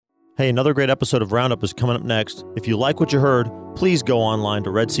Hey, another great episode of Roundup is coming up next. If you like what you heard, please go online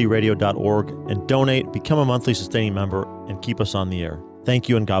to redsearadio.org and donate, become a monthly sustaining member, and keep us on the air. Thank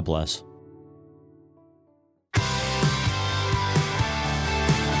you and God bless.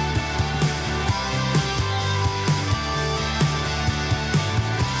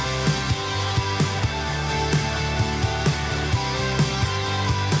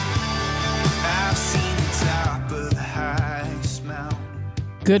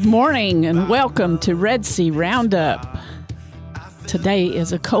 Good morning and welcome to Red Sea Roundup. Today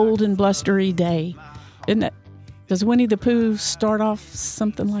is a cold and blustery day. Isn't it? Does Winnie the Pooh start off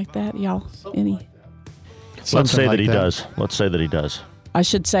something like that, y'all? Let's say that he does. Let's say that he does. I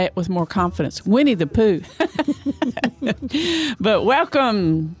should say it with more confidence. Winnie the Pooh. But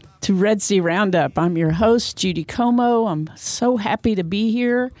welcome to Red Sea Roundup. I'm your host, Judy Como. I'm so happy to be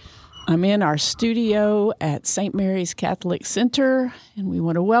here. I'm in our studio at St. Mary's Catholic Center, and we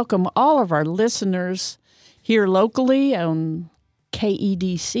want to welcome all of our listeners here locally on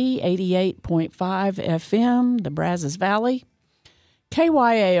KEDC 88.5 FM, the Brazos Valley,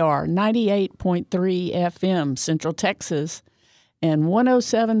 KYAR 98.3 FM, Central Texas, and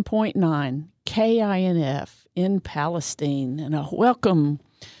 107.9 KINF in Palestine. And I welcome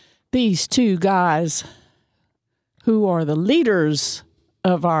these two guys who are the leaders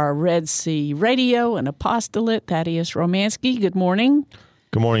of our Red Sea Radio and Apostolate, Thaddeus Romansky. Good morning.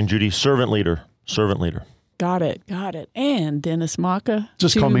 Good morning, Judy. Servant leader. Got it. And Dennis Maka.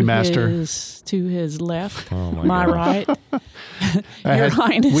 Just call me Master. To his left. Oh, my God. Right. Your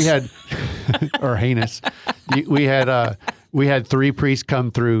Highness. We had, or Heinous, we had three priests come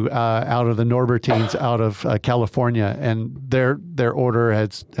through out of the Norbertines out of California, and their order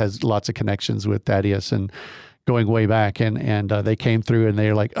has lots of connections with Thaddeus and going way back, and they came through and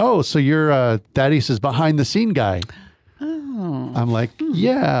they're like, "Oh, so you're Thaddeus's behind the scene guy." Oh. I'm like,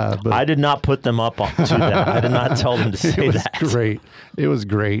 "Yeah," but I did not put them up to that. I did not tell them to say that. Great. It was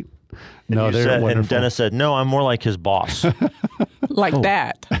great. No, they're said, wonderful. and Dennis said, "No, I'm more like his boss."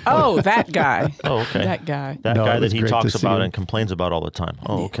 That. Oh, that guy. Oh, okay. That guy. That No, guy it that was he great talks to see about him. and complains about all the time.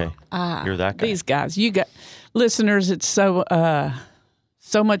 Oh, okay. You're that guy. These guys. You got listeners, it's so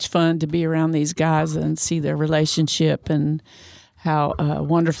much fun to be around these guys and see their relationship and how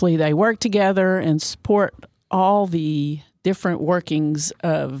wonderfully they work together and support all the different workings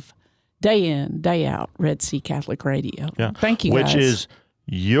of day in, day out Red Sea Catholic Radio. Yeah. Thank you, guys. Which is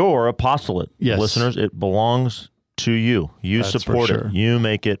your apostolate. Yes. Listeners, it belongs to you. You That's support for it. sure. You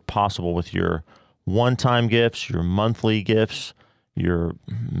make it possible with your one-time gifts, your monthly gifts, your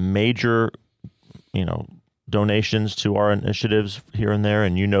major, donations to our initiatives here and there,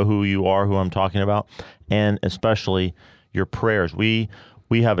 and you know who you are, who I'm talking about, and especially your prayers. We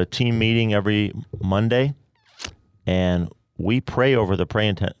have a team meeting every Monday, and we pray over the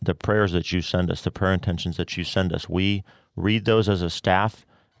prayers that you send us, the prayer intentions that you send us. We read those as a staff,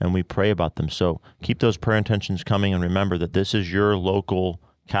 and we pray about them. So keep those prayer intentions coming, and remember that this is your local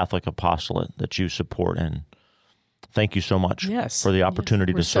Catholic apostolate that you support, and thank you so much for the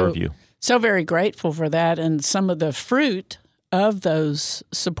opportunity to serve you. So very grateful for that. And some of the fruit of those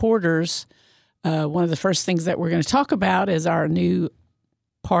supporters, one of the first things that we're going to talk about is our new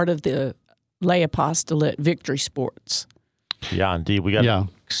part of the lay apostolate, Victory Sports. Yeah, indeed. We got an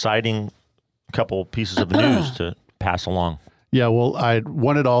exciting couple pieces of news to pass along. Yeah, well, I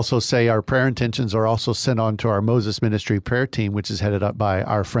wanted to also say our prayer intentions are also sent on to our Moses Ministry prayer team, which is headed up by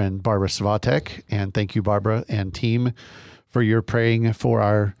our friend Barbara Svatek. And thank you, Barbara and team, for your praying for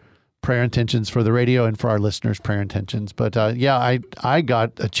our prayer intentions for the radio and for our listeners' prayer intentions. But I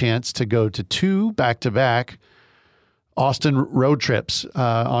got a chance to go to two back-to-back Austin road trips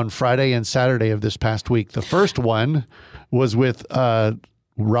on Friday and Saturday of this past week. The first one was with Robin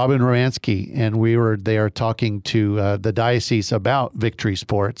Romansky, and we were there talking to the diocese about Victory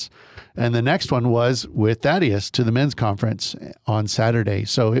Sports. And the next one was with Thaddeus to the men's conference on Saturday.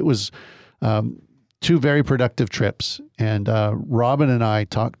 So it was two very productive trips. And Robin and I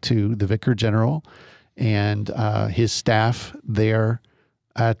talked to the Vicar General and his staff there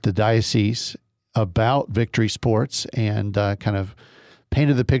at the diocese about Victory Sports and kind of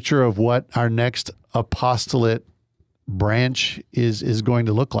painted the picture of what our next apostolate branch is going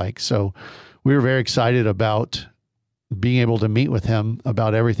to look like. So we were very excited about being able to meet with him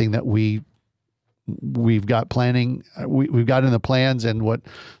about everything that we've got planning, we've got in the plans and what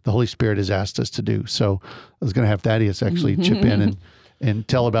the Holy Spirit has asked us to do. So I was going to have Thaddeus actually chip in and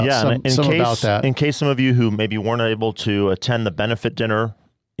tell about about that. In case some of you who maybe weren't able to attend the benefit dinner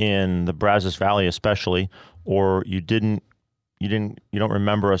in the Brazos Valley, especially, or you don't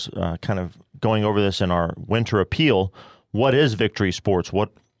remember us kind of going over this in our winter appeal. What is Victory Sports?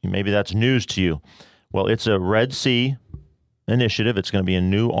 What maybe that's news to you. Well, it's a Red Sea initiative. It's going to be a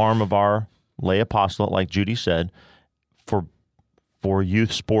new arm of our lay apostolate, like Judy said, for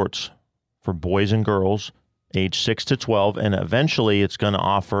youth sports, for boys and girls, age 6 to 12, and eventually it's going to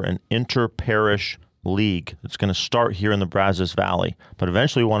offer an inter-parish league. It's going to start here in the Brazos Valley, but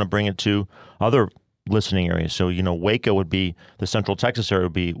eventually we want to bring it to other listening areas. So, Waco would be, the Central Texas area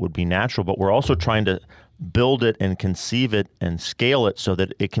would be natural, but we're also trying to build it and conceive it and scale it so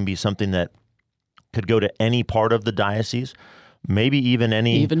that it can be something that could go to any part of the diocese, maybe even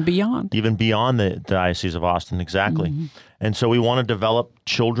beyond the Diocese of Austin. Exactly. Mm-hmm. And so we want to develop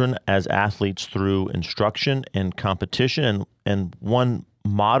children as athletes through instruction and competition. And one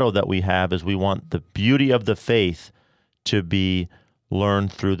motto that we have is we want the beauty of the faith to be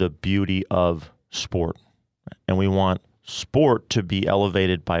learned through the beauty of sport. And we want sport to be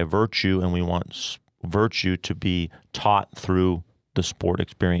elevated by virtue, and we want virtue to be taught through the sport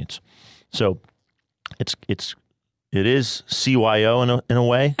experience. So it is CYO in a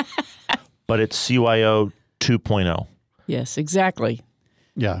way, but it's CYO 2.0. Yes, exactly.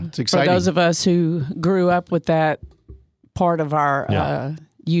 Yeah, it's exciting. For those of us who grew up with that part of our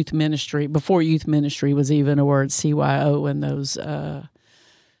youth ministry, before youth ministry was even a word, CYO, and those,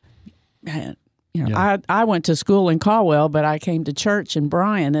 I went to school in Caldwell, but I came to church in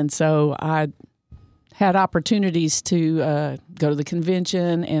Bryan, and so I had opportunities to go to the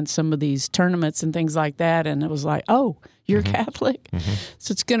convention and some of these tournaments and things like that, and it was like, oh, you're Catholic? Mm-hmm.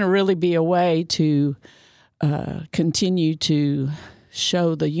 So it's going to really be a way to continue to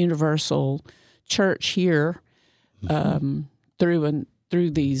show the universal church here through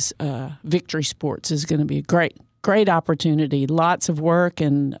these victory sports is going to be a great opportunity. Lots of work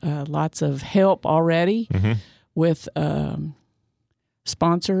and lots of help already with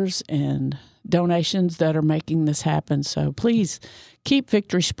sponsors and donations that are making this happen. So please keep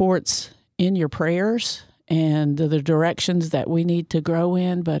Victory Sports in your prayers and the directions that we need to grow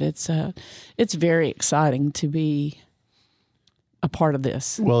in. But it's very exciting to be a part of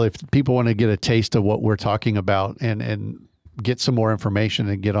this. Well, if people want to get a taste of what we're talking about and get some more information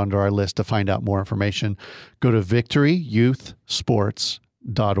and get onto our list to find out more information, go to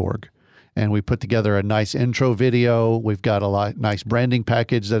victoryyouthsports.org. And we put together a nice intro video. We've got a nice branding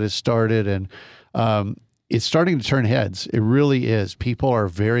package that has started, and it's starting to turn heads. It really is. People are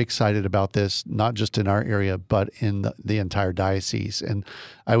very excited about this, not just in our area, but in the entire diocese. And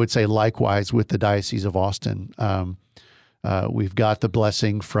I would say likewise with the Diocese of Austin. We've got the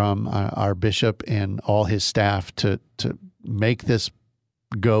blessing from our bishop and all his staff to make this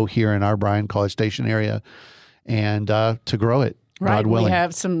go here in our Bryan College Station area and to grow it. Right. God willing. We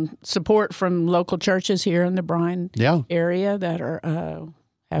have some support from local churches here in the Bryan area that are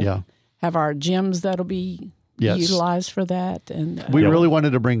have our gyms that'll be utilized for that. And we really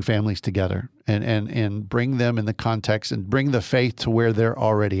wanted to bring families together and bring them in the context and bring the faith to where they're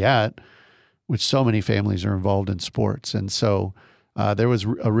already at, which so many families are involved in sports. And so there was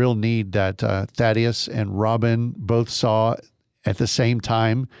a real need that Thaddeus and Robin both saw at the same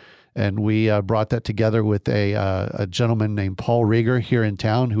time. And we brought that together with a gentleman named Paul Rieger here in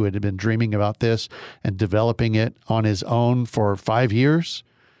town who had been dreaming about this and developing it on his own for 5 years.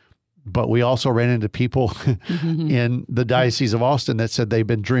 But we also ran into people in the Diocese of Austin that said they've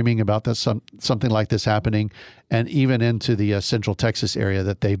been dreaming about this, something like this happening, and even into the Central Texas area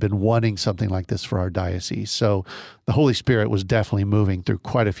that they've been wanting something like this for our diocese. So the Holy Spirit was definitely moving through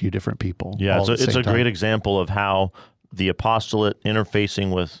quite a few different people. Yeah, it's a great example of how the apostolate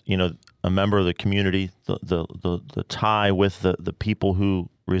interfacing with, a member of the community, the tie with the people who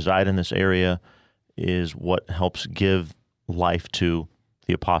reside in this area is what helps give life to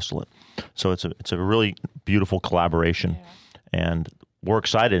the apostolate. So it's a really beautiful collaboration, and we're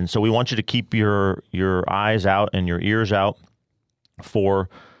excited. And so we want you to keep your eyes out and your ears out for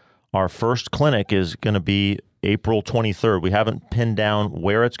our first clinic is going to be April 23rd. We haven't pinned down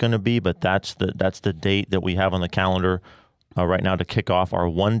where it's going to be, but that's the date that we have on the calendar right now to kick off our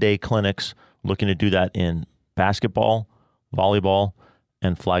one-day clinics. Looking to do that in basketball, volleyball,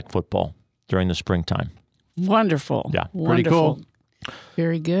 and flag football during the springtime. Wonderful. Yeah. Pretty cool.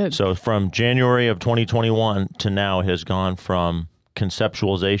 Very good. So from January of 2021 to now, it has gone from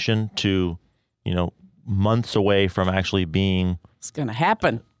conceptualization to, months away from actually being it's going to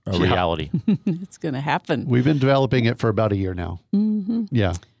happen. A reality. It's going to happen. We've been developing it for about a year now. Mm-hmm.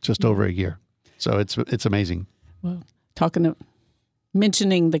 Yeah, just over a year. So it's amazing. Well,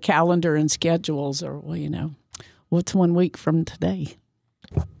 mentioning the calendar and schedules, or what's 1 week from today?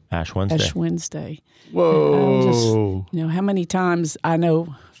 Ash Wednesday. Ash Wednesday. Whoa. How many times I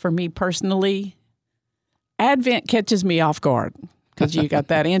know for me personally, Advent catches me off guard. because you got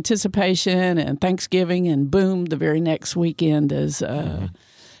that anticipation and Thanksgiving, and boom, the very next weekend as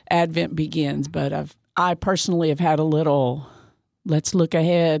Advent begins. But I personally have had a little, let's look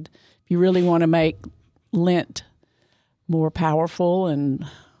ahead. If you really want to make Lent more powerful and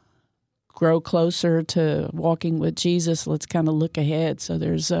grow closer to walking with Jesus, let's kind of look ahead. So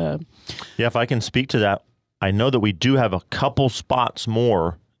there's if I can speak to that, I know that we do have a couple spots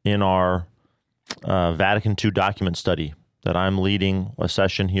more in our Vatican II document study that I'm leading a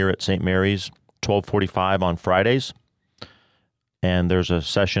session here at St. Mary's, 12:45 on Fridays. And there's a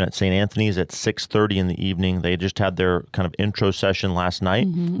session at St. Anthony's at 6:30 in the evening. They just had their kind of intro session last night.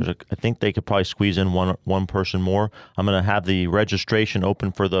 I think they could probably squeeze in one person more. I'm going to have the registration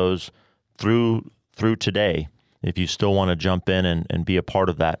open for those through today. If you still want to jump in and be a part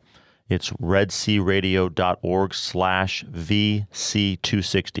of that, it's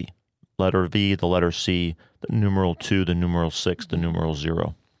redcradio.org/VC260. Letter V, the letter C, the numeral 2, the numeral 6, the numeral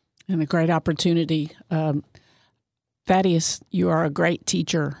 0. And a great opportunity. Thaddeus, you are a great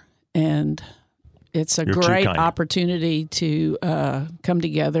teacher, and it's a great opportunity to come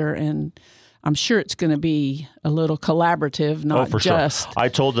together, and I'm sure it's going to be a little collaborative, not just. Sure. I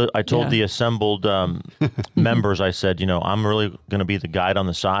told the assembled members, I said, I'm really going to be the guide on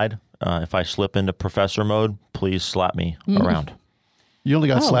the side. If I slip into professor mode, please slap me around. You only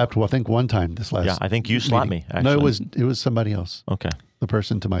got slapped, I think, one time this last. Yeah, I think you slapped me. Actually. No, it was somebody else. Okay, the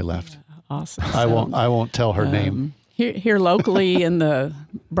person to my left. Awesome. I won't tell her name. Here locally in the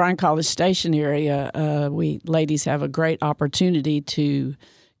Bryan College Station area, we ladies have a great opportunity to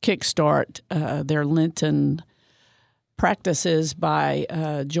kickstart their Lenten practices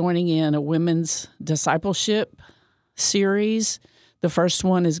by joining in a women's discipleship series. The first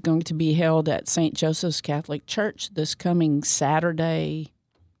one is going to be held at St. Joseph's Catholic Church this coming Saturday,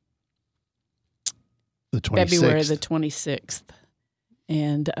 the 26th. February the 26th.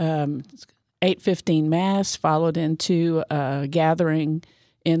 And 8:15 Mass, followed into a gathering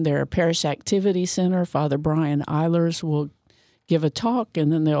in their parish activity center. Father Brian Eilers will give a talk,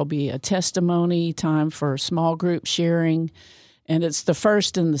 and then there'll be a testimony time for small group sharing. And it's the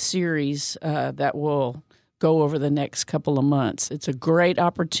first in the series that will go over the next couple of months. It's a great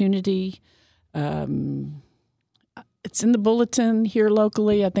opportunity. It's in the bulletin here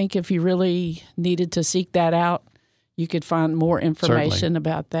locally. I think if you really needed to seek that out, you could find more information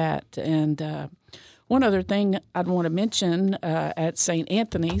about that. And one other thing I'd want to mention at St.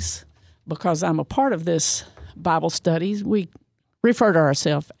 Anthony's, because I'm a part of this Bible studies, we refer to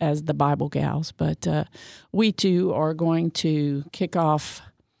ourselves as the Bible Gals, but we too are going to kick off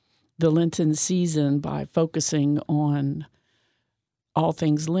the Lenten season by focusing on all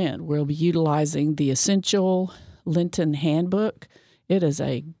things Lent. We'll be utilizing the Essential Lenten Handbook. It is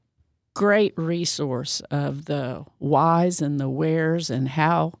a great resource of the whys and the wheres and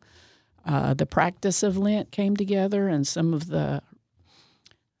how the practice of Lent came together and some of the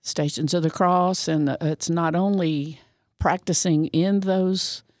Stations of the Cross. And it's not only practicing in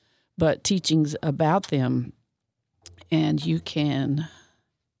those, but teachings about them. And you can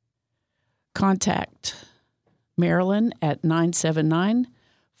contact Marilyn at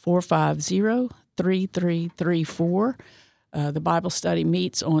 979-450-3334. The Bible study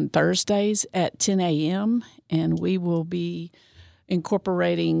meets on Thursdays at 10 a.m., and we will be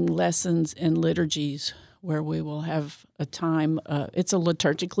incorporating lessons and liturgies where we will have a time. It's a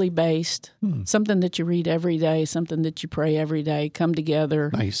liturgically based, something that you read every day, something that you pray every day, come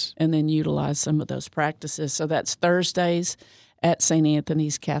together, and then utilize some of those practices. So that's Thursdays at St.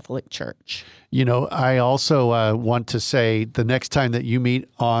 Anthony's Catholic Church. I also want to say the next time that you meet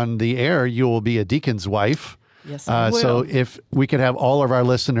on the air, you will be a deacon's wife. Yes, I will. So if we could have all of our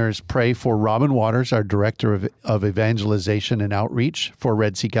listeners pray for Robin Waters, our Director of Evangelization and Outreach for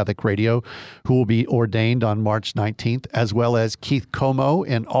Red Sea Catholic Radio, who will be ordained on March 19th, as well as Keith Como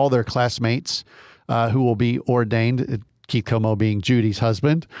and all their classmates who will be ordained, Keith Como being Judy's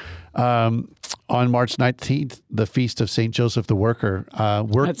husband, on March 19th, the Feast of St. Joseph the Worker.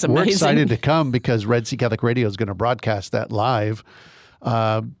 We're excited to come because Red Sea Catholic Radio is going to broadcast that live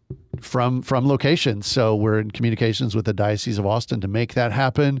from location. So we're in communications with the Diocese of Austin to make that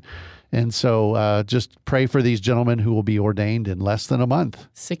happen. And so just pray for these gentlemen who will be ordained in less than a month.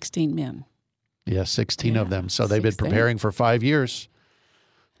 16 men. Yes, 16 of them. So they've been preparing for 5 years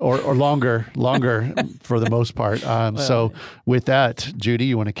or longer for the most part. So with that, Judy,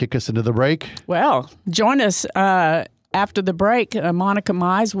 you want to kick us into the break? Well, join us after the break. Monica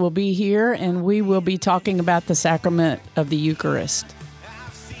Mize will be here, and we will be talking about the sacrament of the Eucharist.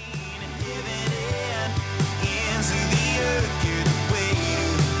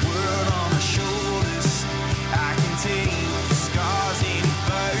 Scar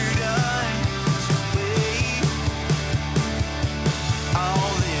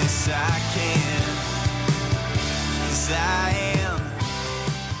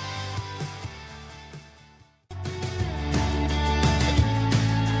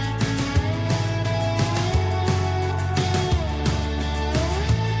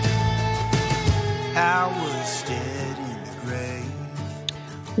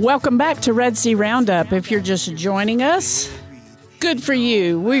Welcome back to Red Sea Roundup. If you're just joining us, good for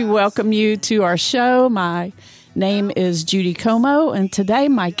you. We welcome you to our show. My name is Judy Como, and today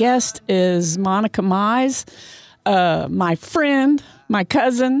my guest is Monica Mize, my friend, my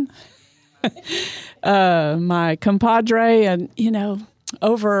cousin, my compadre. And,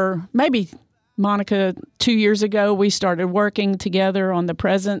 over maybe, Monica, 2 years ago, we started working together on the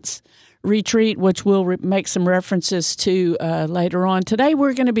Presence Retreat, which we'll make some references to later on. Today,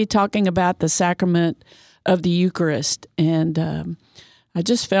 we're going to be talking about the sacrament of the Eucharist. And I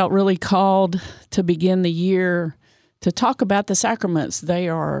just felt really called to begin the year to talk about the sacraments. They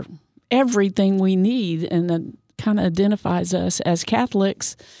are everything we need, and that kind of identifies us as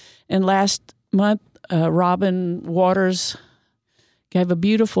Catholics. And last month, Robin Waters gave a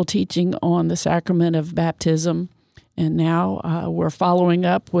beautiful teaching on the sacrament of baptism. And now we're following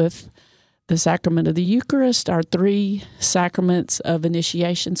up with the sacrament of the Eucharist, our 3 sacraments of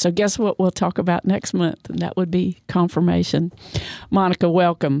initiation. So guess what we'll talk about next month? And that would be confirmation. Monica,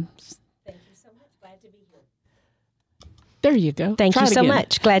 welcome. Thank you so much. Glad to be here. There you go. Thank Try you it so again.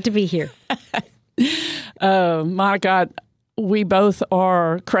 much. Glad to be here. Monica, we both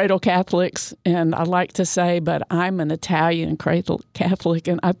are cradle Catholics, and I like to say, but I'm an Italian cradle Catholic,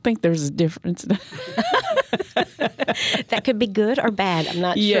 and I think there's a difference. That could be good or bad. I'm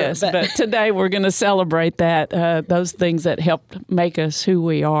not Yes, sure. but today we're going to celebrate that, those things that helped make us who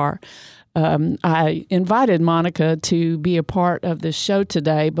we are. I invited Monica to be a part of this show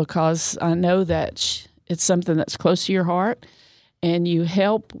today because I know that it's something that's close to your heart, and you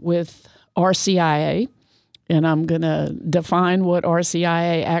help with RCIA. And I'm going to define what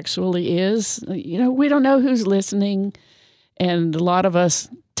RCIA actually is. We don't know who's listening, and a lot of us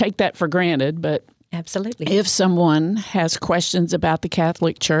take that for granted. But Absolutely. if someone has questions about the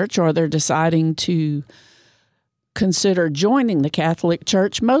Catholic Church, or they're deciding to consider joining the Catholic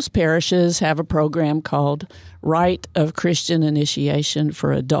Church, most parishes have a program called Rite of Christian Initiation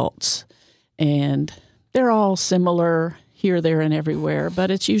for Adults. And they're all similar here, there, and everywhere, but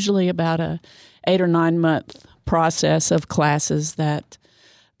it's usually about a 8 or 9 month process of classes that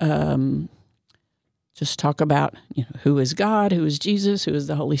just talk about who is God, who is Jesus, who is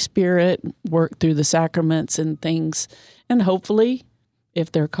the Holy Spirit, work through the sacraments and things, and hopefully,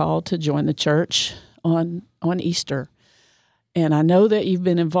 if they're called, to join the church on Easter. And I know that you've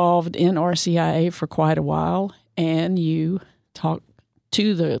been involved in RCIA for quite a while, and you talk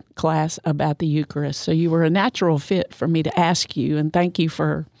to the class about the Eucharist. So you were a natural fit for me to ask you, and thank you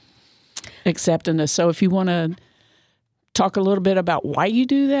for accepting us. So if you want to talk a little bit about why you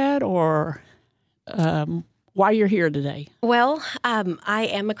do that, or why you're here today. Well, I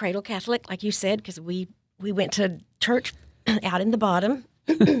am a cradle Catholic, like you said, because we went to church out in the bottom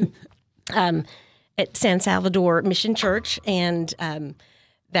at San Salvador Mission Church, and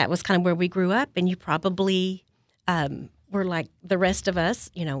that was kind of where we grew up. And you probably were like the rest of us.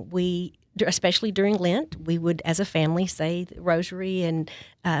 We, especially during Lent, we would, as a family, say the rosary, and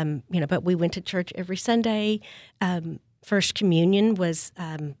but we went to church every Sunday. First Communion was,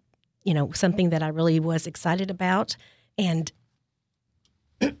 something that I really was excited about, and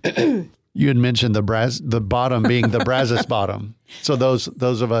You had mentioned the bottom being the Brazos bottom. So those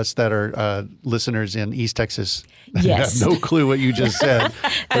of us that are listeners in East Texas Yes. have no clue what you just said.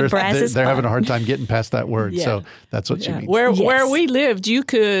 Brazos they're having bottom. a hard time getting past that word. Yeah. So that's what you mean. Where Yes. we lived, you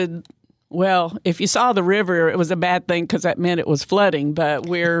could. Well, if you saw the river, it was a bad thing because that meant it was flooding. But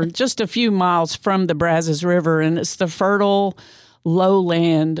we're just a few miles from the Brazos River, and it's the fertile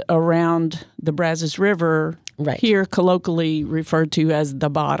lowland around the Brazos River, Right. here colloquially referred to as the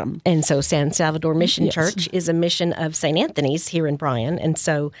bottom. And so San Salvador Mission Yes. Church is a mission of St. Anthony's here in Bryan. And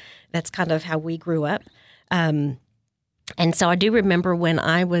so that's kind of how we grew up. And so I do remember when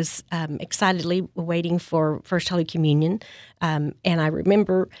I was excitedly waiting for First Holy Communion, and I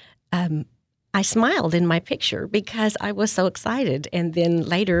remember I smiled in my picture because I was so excited. And then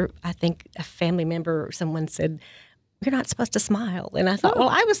later, I think a family member or someone said, "You're not supposed to smile." And I thought, well,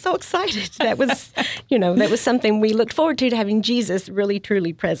 I was so excited. That was, that was something we looked forward to having Jesus really,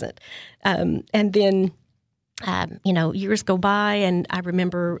 truly present. And then, years go by, and I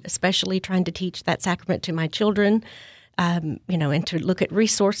remember especially trying to teach that sacrament to my children, and to look at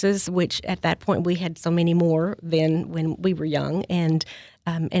resources, which at that point we had so many more than when we were young. And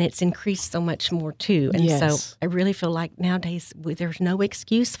it's increased so much more too. And Yes. so I really feel like nowadays there's no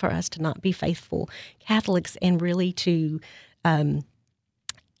excuse for us to not be faithful Catholics, and really to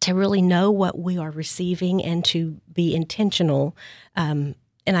really know what we are receiving and to be intentional. And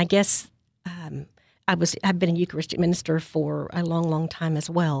I guess I've been a Eucharistic minister for a long, long time as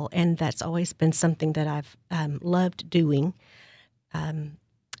well, and that's always been something that I've loved doing.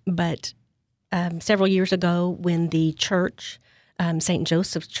 But several years ago, when the church, St.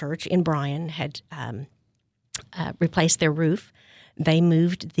 Joseph's Church in Bryan, had replaced their roof, they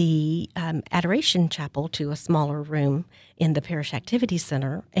moved the Adoration Chapel to a smaller room in the Parish Activity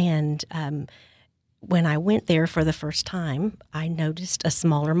Center. And when I went there for the first time, I noticed a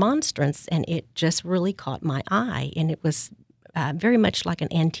smaller monstrance, and it just really caught my eye. And it was very much like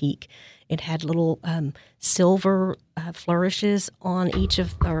an antique. It had little silver flourishes on each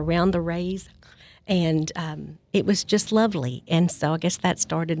of around the rays, and it was just lovely. And so I guess that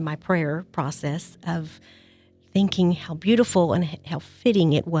started my prayer process of thinking how beautiful and how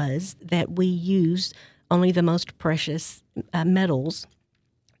fitting it was that we use only the most precious metals,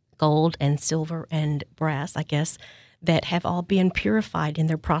 gold and silver and brass, I guess, that have all been purified in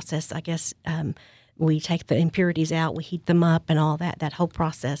their process. I guess we take the impurities out, we heat them up and all that whole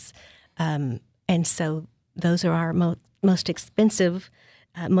process. And so those are our most expensive,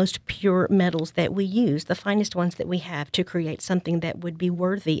 most pure metals that we use, the finest ones that we have to create something that would be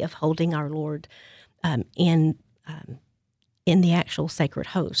worthy of holding our Lord in the actual sacred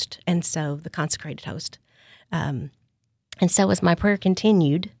host, and so the consecrated host. And so as my prayer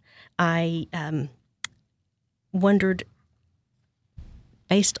continued, I wondered,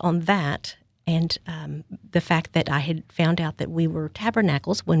 based on that and the fact that I had found out that we were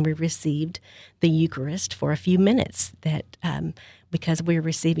tabernacles when we received the Eucharist for a few minutes, that because we're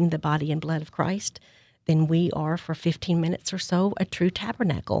receiving the body and blood of Christ, then we are for 15 minutes or so a true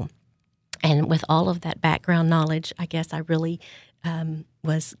tabernacle. And with all of that background knowledge, I guess I really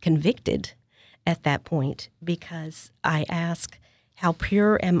was convicted at that point, because I asked, how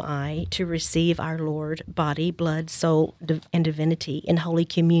pure am I to receive our Lord, body, blood, soul, and divinity in Holy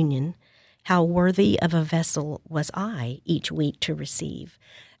Communion? How worthy of a vessel was I each week to receive?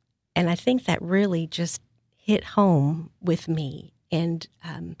 And I think that really just hit home with me and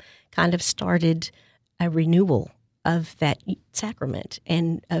kind of started a renewal of that sacrament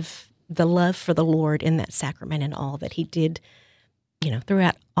and of the love for the Lord in that sacrament and all that he did,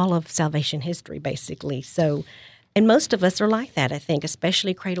 throughout all of salvation history, basically. So, and most of us are like that, I think,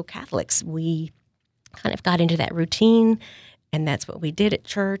 especially cradle Catholics. We kind of got into that routine, and that's what we did at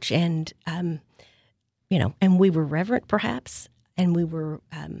church. And, and we were reverent, perhaps, and we were,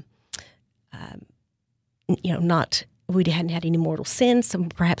 we hadn't had any mortal sins, so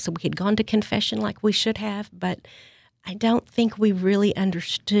perhaps we had gone to confession like we should have, but I don't think we really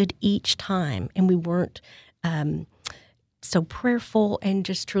understood each time, and we weren't so prayerful and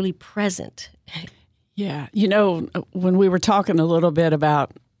just truly present. Yeah. When we were talking a little bit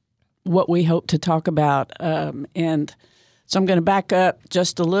about what we hope to talk about, and so I'm going to back up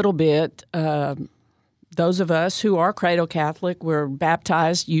just a little bit. Those of us who are cradle Catholic, we're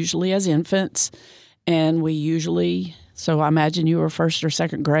baptized usually as infants, and so I imagine you were first or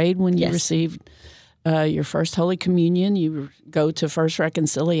second grade when you received your first Holy Communion. You go to First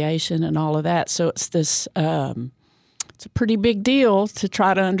Reconciliation and all of that. So it's this, it's a pretty big deal to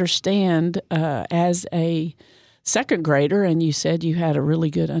try to understand as a second grader, and you said you had a really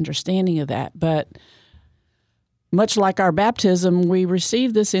good understanding of that. But much like our baptism, we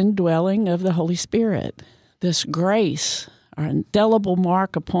receive this indwelling of the Holy Spirit, this grace, our indelible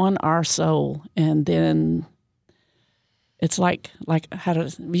mark upon our soul, and then it's like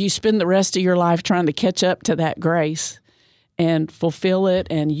you spend the rest of your life trying to catch up to that grace and fulfill it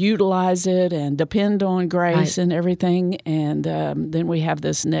and utilize it and depend on grace and everything. And then we have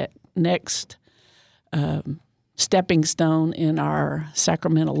this next stepping stone in our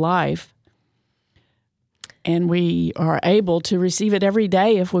sacramental life. And we are able to receive it every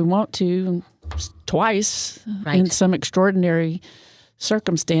day if we want to, twice in some extraordinary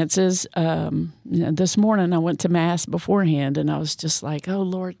circumstances. This morning I went to Mass beforehand, and I was just like, oh,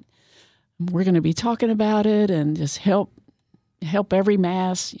 Lord, we're going to be talking about it and just help every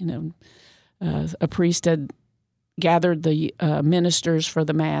Mass. A priest had gathered the ministers for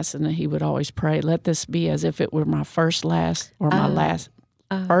the Mass, and he would always pray, let this be as if it were my first, last, or my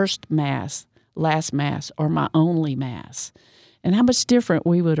first Mass, last Mass, or my only Mass. And how much different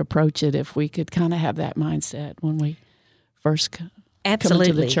we would approach it if we could kind of have that mindset when we first come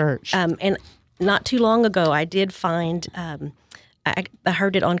into the church. And not too long ago, I did find, I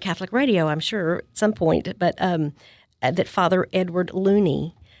heard it on Catholic radio, I'm sure, at some point, but that Father Edward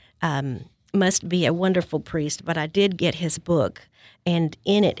Looney must be a wonderful priest, but I did get his book. And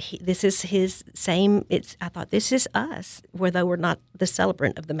in it, this is his same, I thought, this is us, though we're not the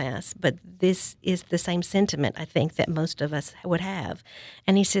celebrant of the Mass, but this is the same sentiment, I think, that most of us would have.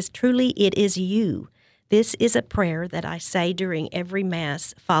 And he says, truly, it is you. This is a prayer that I say during every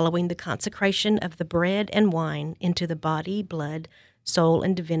Mass following the consecration of the bread and wine into the body, blood, soul,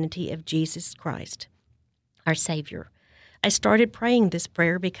 and divinity of Jesus Christ, our Savior. I started praying this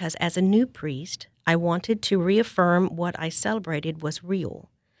prayer because as a new priest, I wanted to reaffirm what I celebrated was real.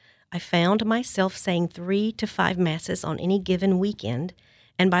 I found myself saying 3 to 5 masses on any given weekend,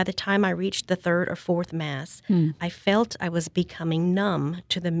 and by the time I reached the third or fourth mass, I felt I was becoming numb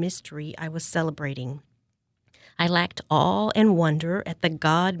to the mystery I was celebrating. I lacked awe and wonder at the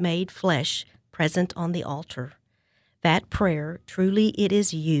God-made flesh present on the altar. That prayer, "Truly it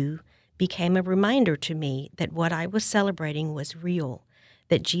is you," became a reminder to me that what I was celebrating was real,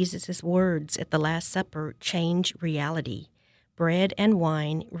 that Jesus' words at the Last Supper change reality. Bread and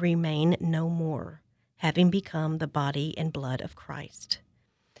wine remain no more, having become the body and blood of Christ.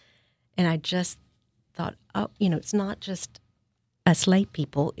 And I just thought, it's not just us lay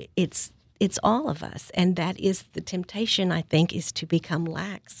people, it's all of us. And that is the temptation, I think, is to become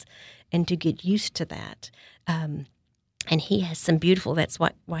lax and to get used to that. And he has some beautiful, that's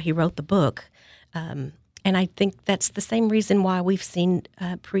why he wrote the book. And I think that's the same reason why we've seen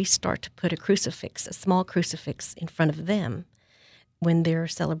priests start to put a small crucifix in front of them when they're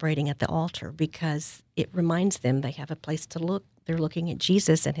celebrating at the altar, because it reminds them they have a place to look. They're looking at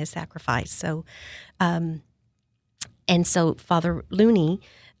Jesus and his sacrifice. So, and so Father Looney,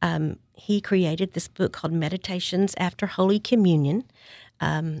 he created this book called Meditations After Holy Communion,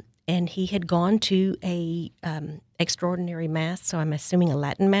 and he had gone to a extraordinary mass, so I'm assuming a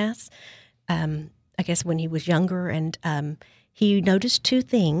Latin mass, I guess when he was younger, and he noticed 2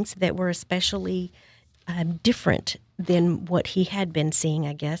 things that were especially different than what he had been seeing,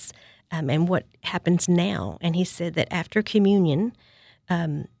 I guess, and what happens now. And he said that after communion,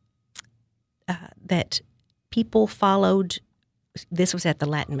 that people followed, this was at the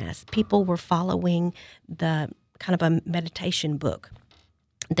Latin Mass, people were following the kind of a meditation book,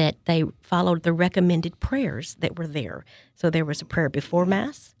 that they followed the recommended prayers that were there. So there was a prayer before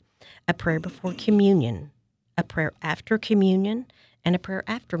Mass, a prayer before communion, a prayer after communion, and a prayer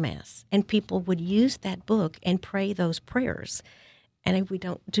after Mass. And people would use that book and pray those prayers. And we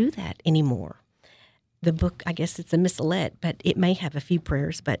don't do that anymore. The book, I guess it's a missalette, but it may have a few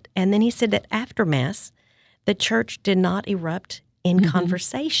prayers. And then he said that after Mass, the church did not erupt in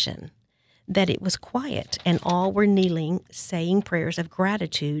conversation, that it was quiet, and all were kneeling, saying prayers of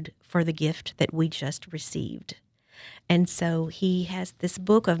gratitude for the gift that we just received. And so he has this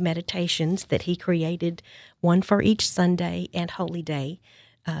book of meditations that he created, one for each Sunday and Holy Day,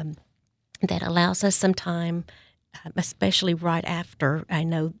 that allows us some time, especially right after. I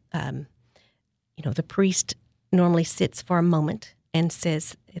know, the priest normally sits for a moment and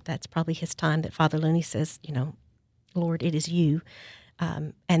says, that's probably his time, that Father Looney says, Lord, it is you.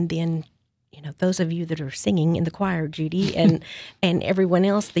 And then, those of you that are singing in the choir, Judy, and everyone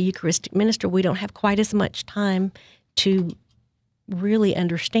else, the Eucharistic minister, we don't have quite as much time to really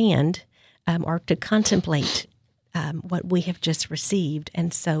understand or to contemplate what we have just received.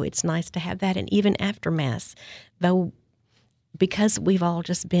 And so it's nice to have that. And even after Mass, though, because we've all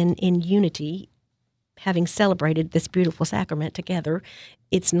just been in unity, having celebrated this beautiful sacrament together,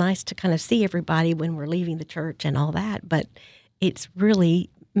 it's nice to kind of see everybody when we're leaving the church and all that. But it's really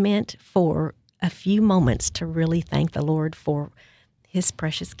meant for a few moments to really thank the Lord for his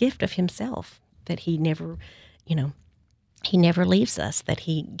precious gift of himself, that he never, he never leaves us, that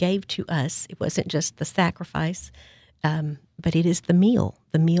he gave to us. It wasn't just the sacrifice, but it is the meal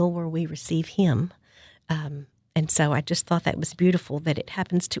where we receive him. And so I just thought that was beautiful, that it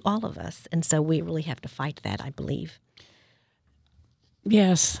happens to all of us. And so we really have to fight that, I believe.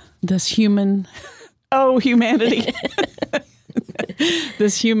 Yes, this humanity.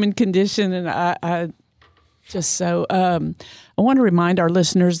 This human condition. And I want to remind our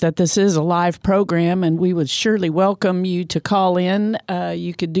listeners that this is a live program, and we would surely welcome you to call in.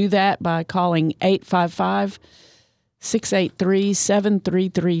 You could do that by calling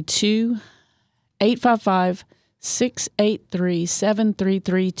 855-683-7332,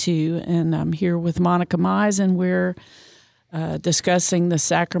 855-683-7332. And I'm here with Monica Mize, and we're discussing the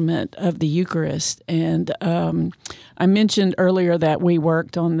sacrament of the Eucharist. And I mentioned earlier that we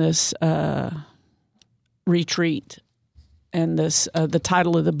worked on this retreat, and the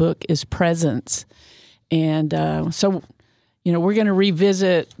title of the book is Presence. And so, we're going to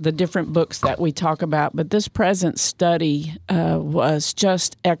revisit the different books that we talk about, but this Presence study was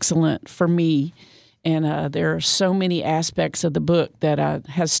just excellent for me. And there are so many aspects of the book that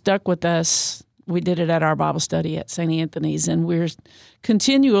has stuck with us. We did it at our Bible study at St. Anthony's, and we're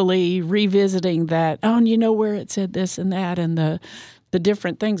continually revisiting that. Oh, and where it said this and that, and the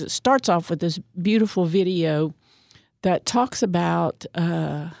different things. It starts off with this beautiful video that talks about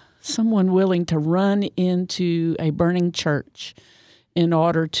someone willing to run into a burning church in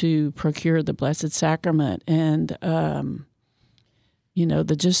order to procure the Blessed Sacrament. And,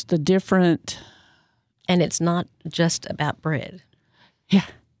 the different... And it's not just about bread. Yeah.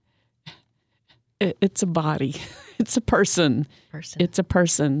 It's a body. It's a person. It's a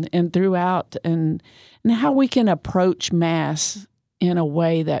person. And throughout, and how we can approach Mass in a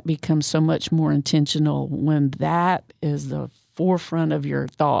way that becomes so much more intentional when that is the forefront of your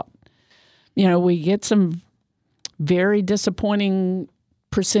thought. We get some very disappointing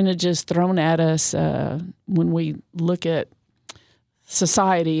percentages thrown at us when we look at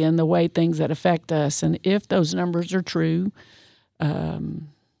society and the way things that affect us. And if those numbers are true,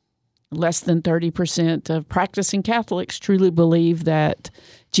 less than 30% of practicing Catholics truly believe that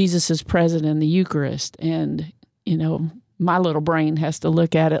Jesus is present in the Eucharist. And, my little brain has to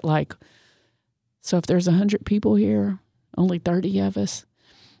look at it like, so if there's 100 people here, only 30 of us.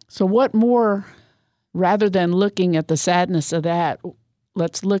 So what more, rather than looking at the sadness of that,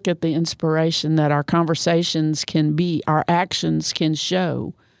 let's look at the inspiration that our conversations can be, our actions can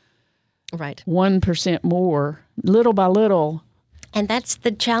show. Right. 1% more, little by little. And that's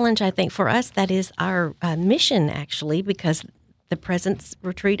the challenge, I think, for us. That is our mission, actually, because the Presence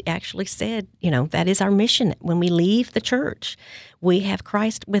Retreat actually said, that is our mission. When we leave the church, we have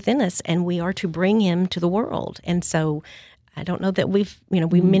Christ within us, and we are to bring him to the world. And so I don't know that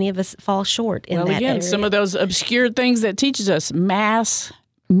many of us fall short in that area. Some of those obscure things that teaches us, Mass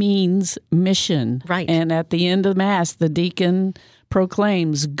means mission. Right. And at the end of Mass, the deacon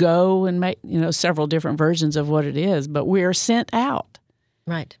proclaims, go and make, several different versions of what it is, but we are sent out.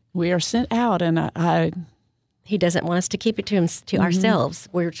 Right. We are sent out, and He doesn't want us to keep it to ourselves.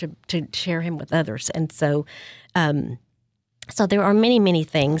 We're to share him with others. And so so there are many, many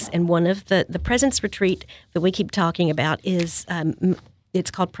things. And one of the Presence Retreat that we keep talking about is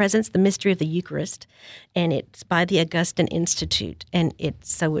it's called Presence, the Mystery of the Eucharist, and it's by the Augustine Institute. And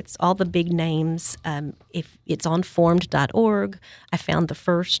it's all the big names. If it's on formed.org. I found the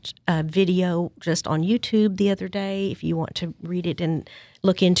first video just on YouTube the other day. If you want to read it and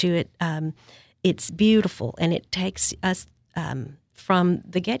look into it, it's beautiful, and it takes us from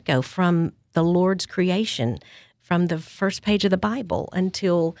the get-go, from the Lord's creation, from the first page of the Bible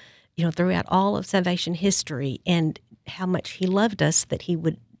until, throughout all of salvation history, and how much he loved us that he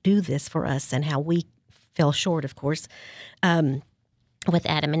would do this for us, and how we fell short, of course, with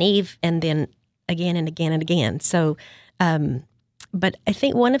Adam and Eve, and then again and again and again. So, but I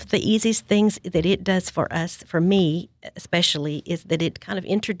think one of the easiest things that it does for us, for me especially, is that it kind of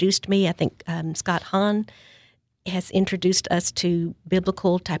introduced me. I think Scott Hahn has introduced us to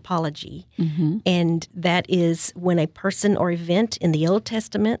biblical typology. Mm-hmm. And that is when a person or event in the Old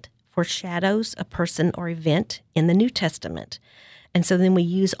Testament foreshadows a person or event in the New Testament. And so then we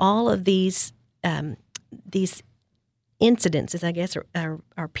use all of these incidences, I guess,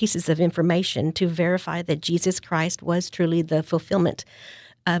 are pieces of information to verify that Jesus Christ was truly the fulfillment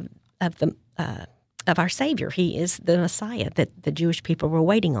of our Savior. He is the Messiah that the Jewish people were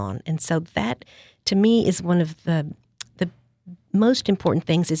waiting on. And so that, to me, is one of the most important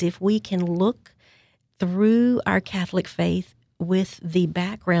things, is if we can look through our Catholic faith with the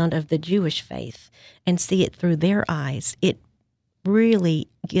background of the Jewish faith and see it through their eyes, it really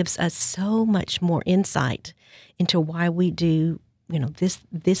gives us so much more insight into why we do,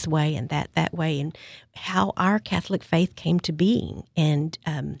 this way and that way, and how our Catholic faith came to being, and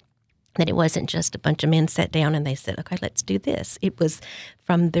that it wasn't just a bunch of men sat down and they said, "Okay, let's do this." It was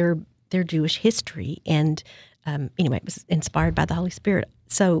from their Jewish history, and anyway, it was inspired by the Holy Spirit.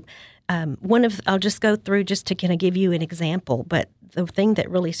 So I'll just go through just to kind of give you an example. But the thing that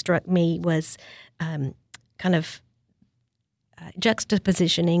really struck me was kind of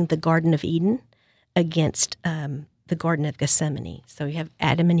juxtapositioning the Garden of Eden against the Garden of Gethsemane. So you have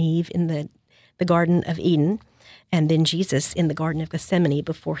Adam and Eve in the Garden of Eden, and then Jesus in the Garden of Gethsemane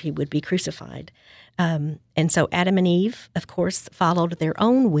before he would be crucified. And so Adam and Eve, of course, followed their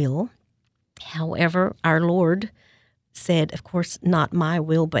own will. However, our Lord said, of course, not my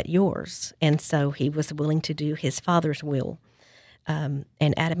will, but yours. And so he was willing to do his Father's will. And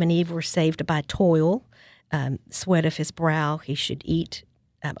Adam and Eve were saved by toil, sweat of his brow. He should eat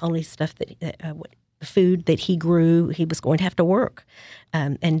only stuff food that he grew. He was going to have to work.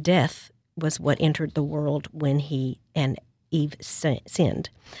 And death was what entered the world when he and Eve sinned.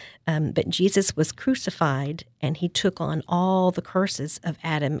 But Jesus was crucified, and he took on all the curses of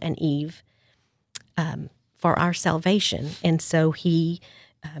Adam and Eve for our salvation. And so he's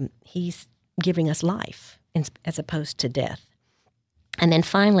giving us life as opposed to death. And then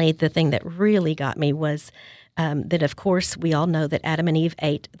finally, the thing that really got me was that, of course, we all know that Adam and Eve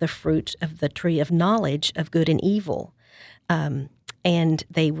ate the fruit of the tree of knowledge of good and evil. and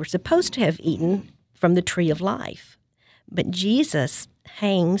they were supposed to have eaten from the tree of life. But Jesus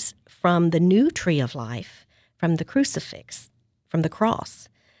hangs from the new tree of life, from the crucifix, from the cross,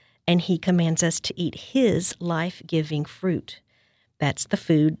 and he commands us to eat his life-giving fruit. That's the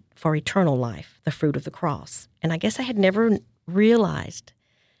food for eternal life, the fruit of the cross. And I guess I had never realized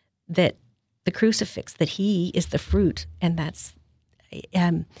that the crucifix, that he is the fruit, and that's,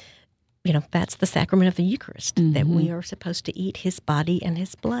 that's the sacrament of the Eucharist, that we are supposed to eat his body and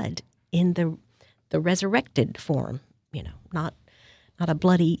his blood in the resurrected form, not a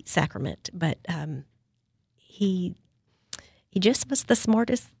bloody sacrament, but he just was the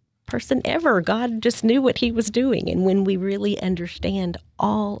smartest person ever. God just knew what he was doing. And when we really understand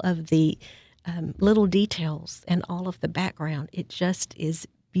all of the little details and all of the background, it just is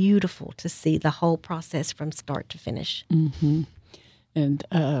beautiful to see the whole process from start to finish. Mm-hmm.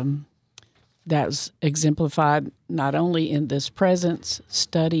 And that's exemplified not only in this presence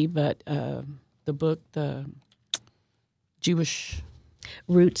study, but the book, the Jewish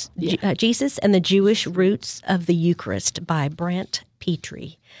Roots, Jesus and the Jewish Roots of the Eucharist by Brant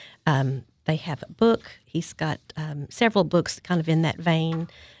Petrie. They have a book. He's got several books kind of in that vein,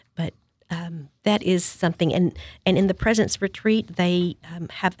 but that is something. And in the Presence Retreat, they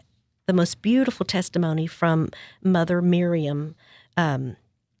have the most beautiful testimony from Mother Miriam.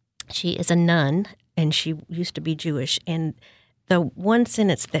 She is a nun, and she used to be Jewish. And the one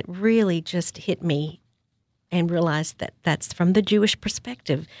sentence that really just hit me and realized that that's from the Jewish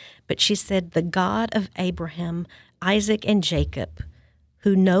perspective. But she said, "The God of Abraham, Isaac, and Jacob,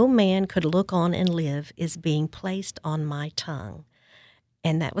 who no man could look on and live, is being placed on my tongue."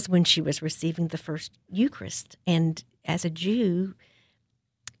 And that was when she was receiving the first Eucharist. And as a Jew,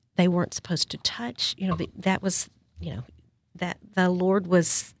 they weren't supposed to touch. That was, that the Lord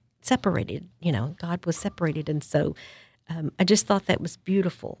was separated. God was separated. And so I just thought that was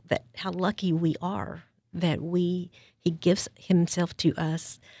beautiful, that how lucky we are that he gives himself to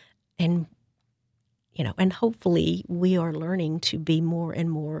us, and and hopefully we are learning to be more and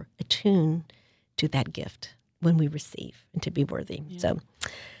more attuned to that gift when we receive and to be worthy. Yeah. So,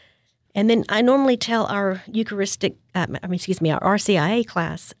 and then I normally tell our Eucharistic, our RCIA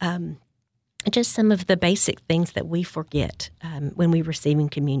class, just some of the basic things that we forget when we're receiving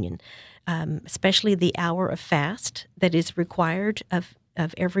communion, especially the hour of fast that is required of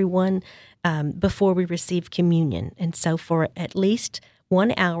everyone before we receive communion. And so for at least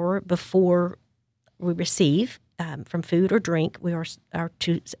 1 hour before we receive from food or drink, we are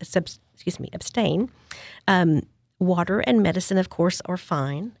to abstain. Water and medicine, of course, are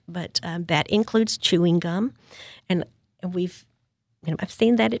fine, but that includes chewing gum. And we've, I've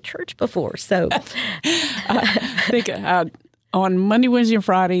seen that at church before. So I think on Monday, Wednesday, and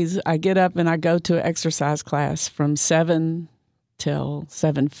Fridays, I get up and I go to an exercise class from 7 till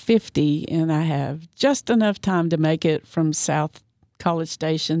 7:50, and I have just enough time to make it from South College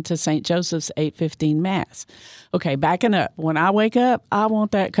Station to St. Joseph's 8:15 Mass. Okay, backing up. When I wake up, I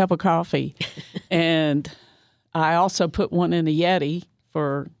want that cup of coffee. And I also put one in a Yeti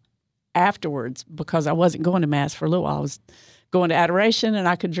for afterwards because I wasn't going to Mass for a little while. I was going to adoration, and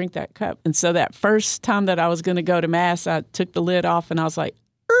I could drink that cup. And so that first time that I was going to go to Mass, I took the lid off, and I was like,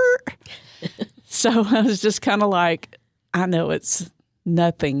 So I was just kind of like, I know it's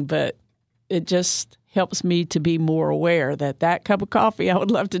nothing, but it just helps me to be more aware that cup of coffee, I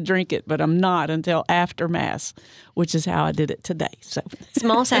would love to drink it, but I'm not until after Mass, which is how I did it today. So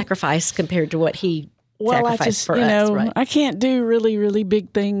small sacrifice compared to what he sacrificed for us, right? I can't do really, really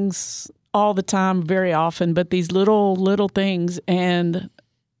big things all the time, very often, but these little things, and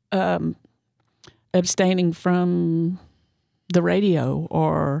abstaining from the radio,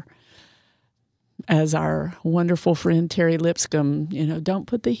 or as our wonderful friend Terry Lipscomb, don't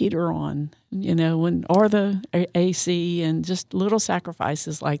put the heater on, or the AC, and just little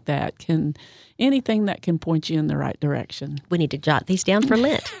sacrifices like that anything that can point you in the right direction. We need to jot these down for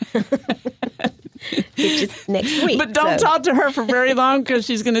Lent, which is next week. But don't talk to her for very long, because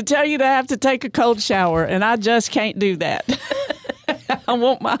she's going to tell you to have to take a cold shower, and I just can't do that. I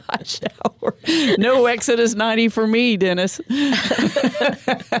want my hot shower. No Exodus 90 for me, Dennis.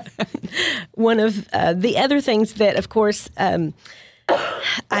 One of the other things that, of course,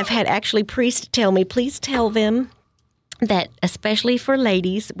 I've had actually priests tell me, please tell them that, especially for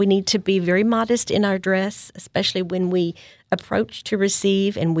ladies, we need to be very modest in our dress, especially when we approach to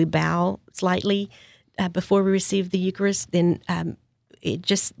receive and we bow slightly before we receive the Eucharist. Then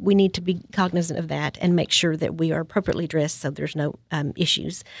we need to be cognizant of that and make sure that we are appropriately dressed so there's no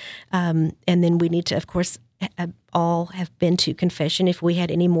issues. And then we need to, of course, all have been to confession if we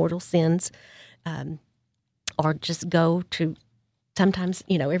had any mortal sins, or just go to sometimes,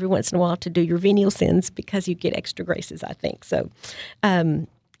 every once in a while to do your venial sins because you get extra graces, I think. So, and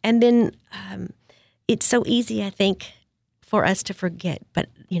then it's so easy, I think, for us to forget. But,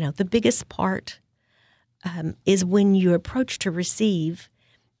 the biggest part is when you approach to receive,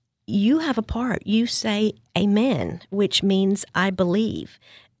 you have a part. You say amen, which means I believe.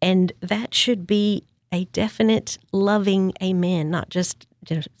 And that should be a definite, loving amen, not just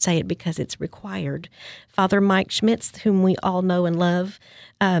say it because it's required. Father Mike Schmitz, whom we all know and love,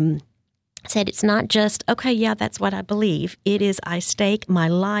 said it's not just, okay, yeah, that's what I believe. It is, I stake my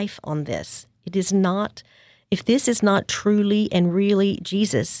life on this. It is not, if this is not truly and really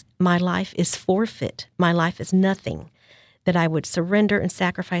Jesus, my life is forfeit. My life is nothing. That I would surrender and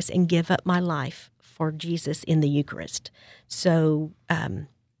sacrifice and give up my life for Jesus in the Eucharist. So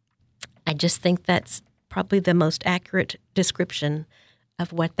I just think that's probably the most accurate description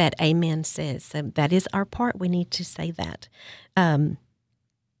of what that amen says. So that is our part. We need to say that. And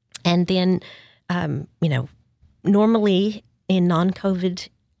then, normally in non-COVID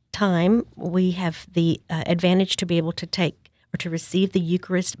time, we have the advantage to be able to take or to receive the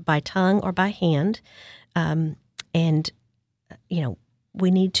Eucharist by tongue or by hand. We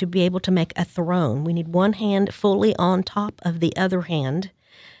need to be able to make a throne. We need one hand fully on top of the other hand,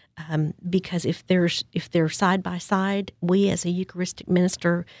 because if they're side by side, we as a Eucharistic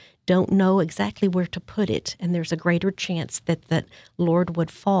minister don't know exactly where to put it, and there's a greater chance that the Lord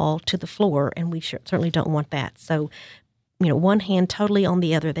would fall to the floor, and we certainly don't want that. So, one hand totally on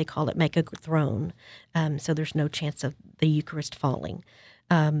the other, they call it make a throne, so there's no chance of the Eucharist falling.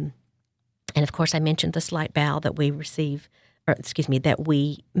 And of course, I mentioned the slight bow that we receive, that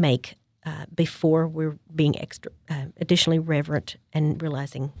we make before we're being additionally reverent and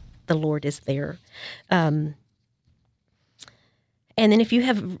realizing the Lord is there. And then if you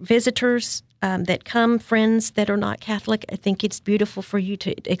have visitors that come, friends that are not Catholic, I think it's beautiful for you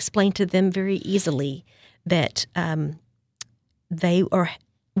to explain to them very easily that they are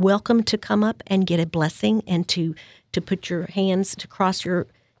welcome to come up and get a blessing and to put your hands to cross your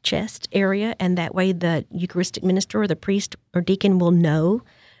chest area, and that way the Eucharistic minister or the priest or deacon will know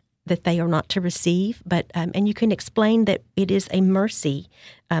that they are not to receive. But and you can explain that it is a mercy.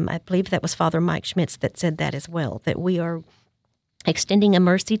 I believe that was Father Mike Schmitz that said that as well, that we are extending a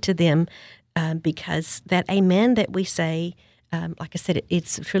mercy to them because that amen that we say, like I said,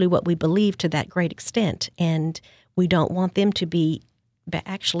 it's truly what we believe to that great extent, and we don't want them to be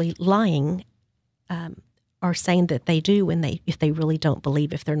actually lying or saying that they do if they really don't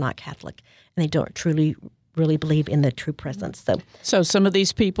believe, if they're not Catholic and they don't truly really believe in the true presence. So some of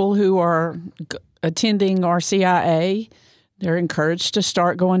these people who are attending RCIA, they're encouraged to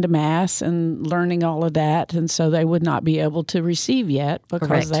start going to Mass and learning all of that, and so they would not be able to receive yet because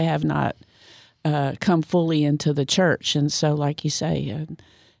Correct. They have not come fully into the church. And so, like you say,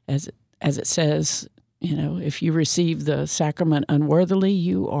 as it says, if you receive the sacrament unworthily,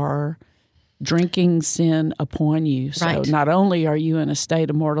 you are drinking sin upon you. So Right. Not only are you in a state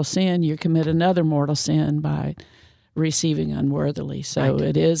of mortal sin, you commit another mortal sin by receiving unworthily. So Right.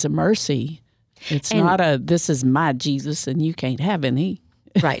 It is a mercy. It's not this is my Jesus and you can't have any.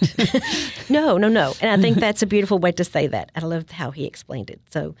 Right. No. And I think that's a beautiful way to say that. I loved how he explained it.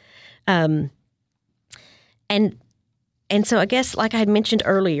 So, and so I guess, like I had mentioned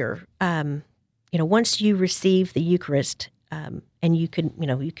earlier, once you receive the Eucharist, and you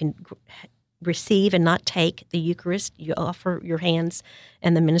can receive and not take the Eucharist, you offer your hands,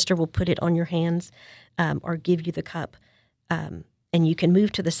 and the minister will put it on your hands, or give you the cup, and you can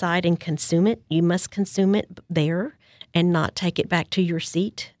move to the side and consume it. You must consume it there and not take it back to your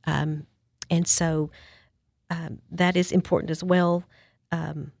seat. And so that is important as well.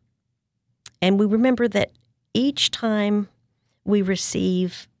 And we remember that each time we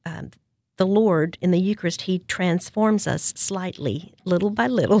receive the Lord in the Eucharist, He transforms us slightly, little by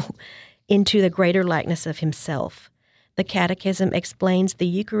little, into the greater likeness of Himself. The Catechism explains the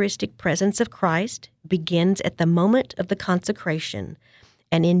Eucharistic presence of Christ begins at the moment of the consecration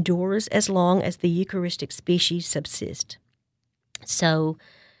and endures as long as the Eucharistic species subsist. So,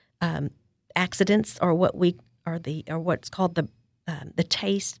 accidents are what's called the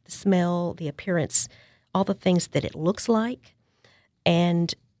taste, the smell, the appearance, all the things that it looks like,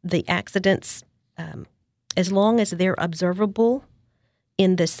 and the accidents, as long as they're observable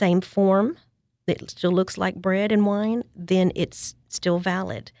in the same form, it still looks like bread and wine, then it's still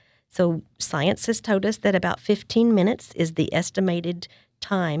valid. So science has told us that about 15 minutes is the estimated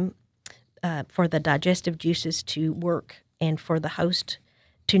time for the digestive juices to work and for the host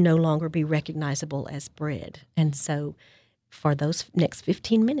to no longer be recognizable as bread. And so for those next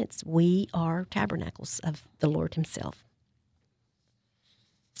 15 minutes, we are tabernacles of the Lord Himself.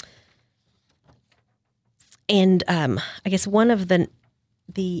 And I guess one of the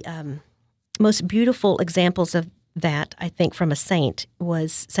most beautiful examples of that, I think, from a saint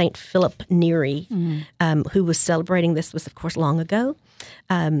was Saint Philip Neri, who was celebrating. This was, of course, long ago.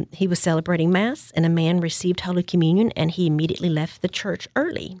 He was celebrating Mass, and a man received Holy Communion, and he immediately left the church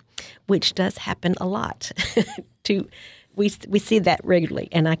early, which does happen a lot. We see that regularly,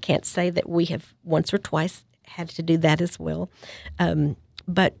 and I can't say that we have once or twice had to do that as well.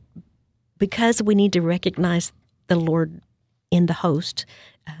 But because we need to recognize the Lord in the host,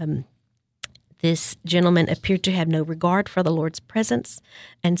 this gentleman appeared to have no regard for the Lord's presence,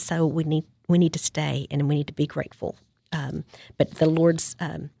 and so we need to stay and we need to be grateful. But the Lord's,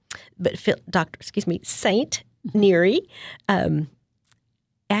 Saint Neri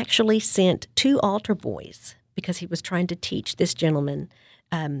actually sent 2 altar boys because he was trying to teach this gentleman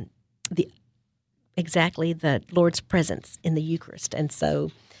exactly the Lord's presence in the Eucharist, and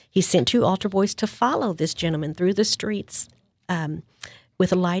so he sent 2 altar boys to follow this gentleman through the streets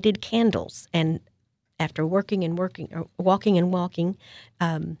with lighted candles. And after walking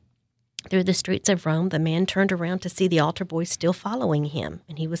through the streets of Rome, the man turned around to see the altar boys still following him,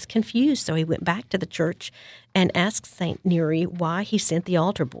 and he was confused. So he went back to the church and asked St. Neri why he sent the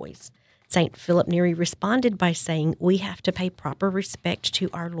altar boys. St. Philip Neri responded by saying, "We have to pay proper respect to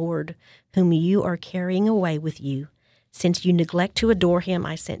our Lord, whom you are carrying away with you. Since you neglect to adore him,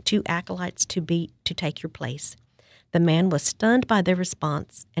 I sent 2 acolytes to take your place." The man was stunned by their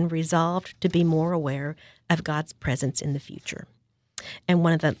response and resolved to be more aware of God's presence in the future. And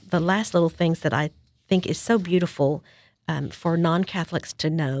one of the last little things that I think is so beautiful for non-Catholics to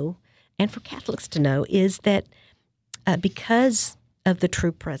know and for Catholics to know is that because of the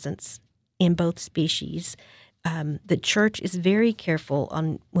true presence in both species, the Church is very careful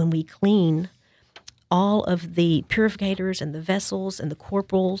on when we clean all of the purificators and the vessels and the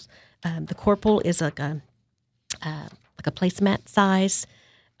corporals. The corporal is like a placemat size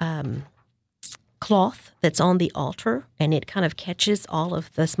cloth that's on the altar, and it kind of catches all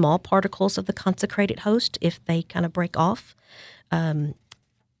of the small particles of the consecrated host if they kind of break off. The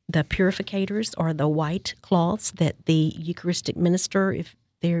purificators are the white cloths that the Eucharistic minister, if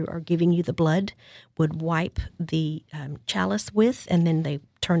they are giving you the blood, would wipe the chalice with, and then they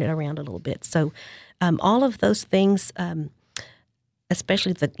turn it around a little bit. So all of those things,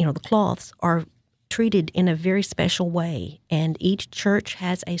 especially the cloths, are treated in a very special way. And each church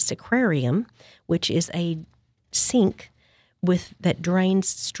has a sacrarium, which is a sink that drains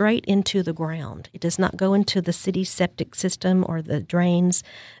straight into the ground. It does not go into the city's septic system or the drains.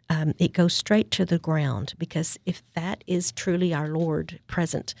 It goes straight to the ground, because if that is truly our Lord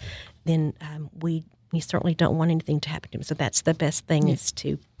present, then we certainly don't want anything to happen to him. So that's the best thing, is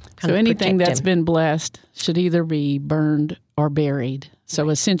to kind of anything protect that's him. been blessed should either be burned or buried. So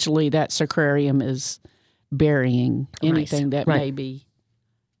essentially that sacrarium is burying anything that may be.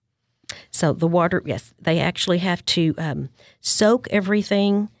 So the water, yes, they actually have to soak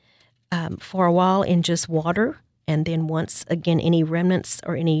everything for a while in just water. And then once again, any remnants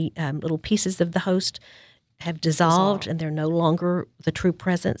or any little pieces of the host have dissolved and they're no longer the true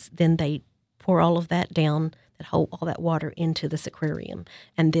presence, then they pour all of that down, all that water into the sacrarium.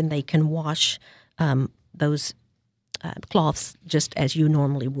 And then they can wash those cloths just as you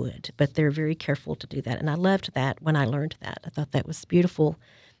normally would. But they're very careful to do that. And I loved that when I learned that. I thought that was beautiful.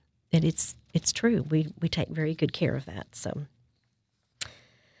 And it's true. We take very good care of that. So,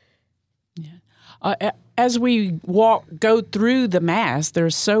 as we go through the Mass,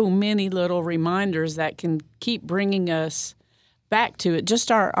 there's so many little reminders that can keep bringing us back to it.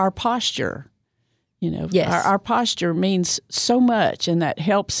 Just our posture, Yes. Our posture means so much, and that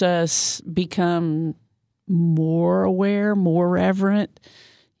helps us become more aware, more reverent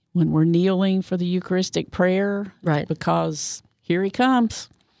when we're kneeling for the Eucharistic prayer. Right. Because here he comes.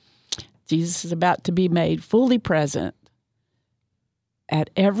 Jesus is about to be made fully present at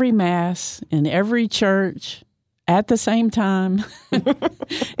every Mass, in every church, at the same time,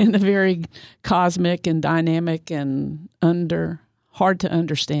 in a very cosmic and dynamic and hard to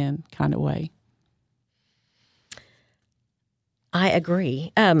understand kind of way. I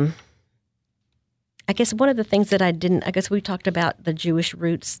agree. I guess one of the things that we talked about the Jewish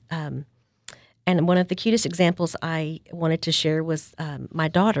roots, and one of the cutest examples I wanted to share was my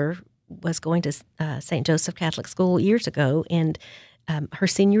daughter was going to St. Joseph Catholic School years ago, and her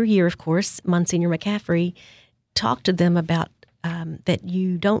senior year, of course, Monsignor McCaffrey talked to them about that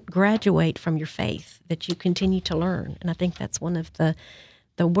you don't graduate from your faith, that you continue to learn. And I think that's one of the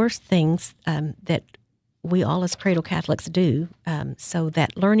worst things that we all as cradle Catholics do. So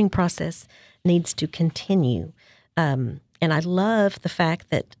that learning process needs to continue. And I love the fact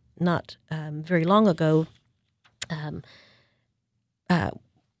that not very long ago,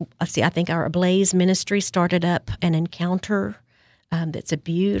 Let's see, I think our Blaze ministry started up an encounter that's a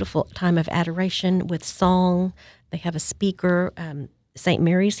beautiful time of adoration with song. They have a speaker. St.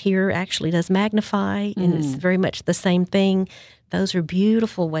 Mary's here actually does Magnify, and it's very much the same thing. Those are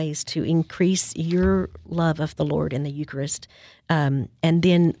beautiful ways to increase your love of the Lord in the Eucharist. And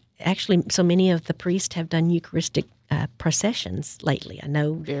then actually so many of the priests have done Eucharistic processions lately. I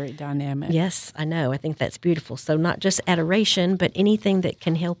know. Very dynamic. Yes, I know. I think that's beautiful. So not just adoration, but anything that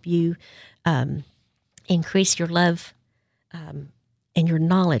can help you increase your love and your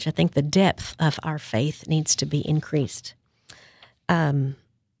knowledge. I think the depth of our faith needs to be increased. And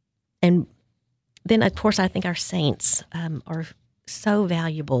then, of course, I think our saints are so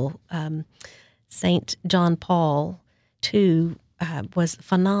valuable. Saint John Paul, too, was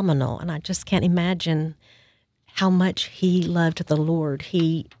phenomenal, and I just can't imagine how much he loved the Lord.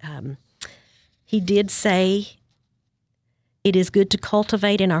 He did say, "It is good to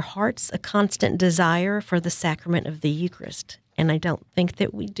cultivate in our hearts a constant desire for the sacrament of the Eucharist." And I don't think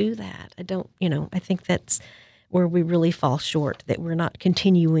that we do that. I think that's where we really fall short, that we're not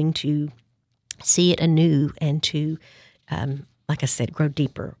continuing to see it anew and to, like I said, grow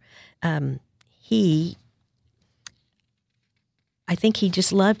deeper. I think he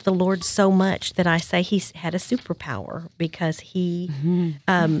just loved the Lord so much that I say he had a superpower, because he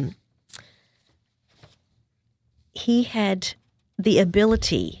had the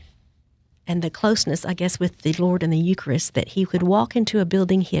ability and the closeness, I guess, with the Lord and the Eucharist, that he could walk into a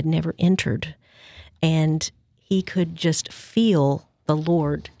building he had never entered, and he could just feel the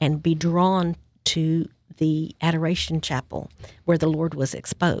Lord and be drawn to the Adoration Chapel where the Lord was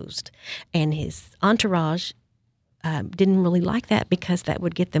exposed. And his entourage didn't really like that, because that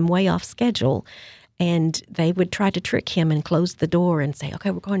would get them way off schedule, and they would try to trick him and close the door and say,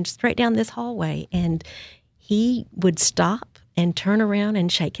 "Okay, we're going straight down this hallway." And he would stop and turn around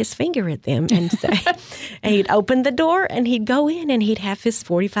and shake his finger at them and say, and he'd open the door and he'd go in and he'd have his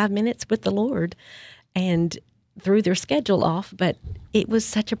 45 minutes with the Lord, and threw their schedule off. But it was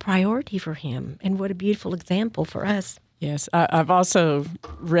such a priority for him, and what a beautiful example for us. Yes, I've also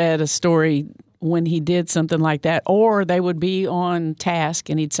read a story when he did something like that, or they would be on task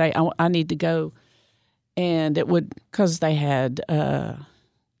and he'd say, I need to go. And it would, because they had,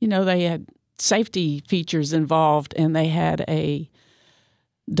 they had safety features involved, and they had a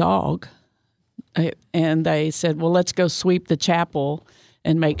dog. And they said, well, let's go sweep the chapel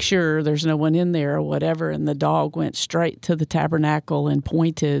and make sure there's no one in there or whatever. And the dog went straight to the tabernacle and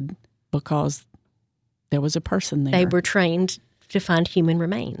pointed, because there was a person there. They were trained to find human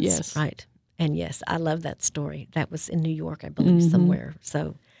remains. Yes. Right. And yes, I love that story. That was in New York, I believe, somewhere.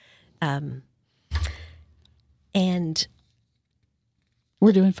 So, and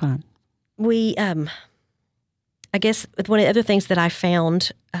we're doing fine. We, I guess one of the other things that I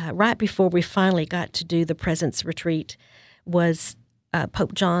found right before we finally got to do the Presence Retreat was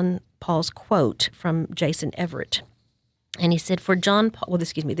Pope John Paul's quote from Jason Everett. And he said,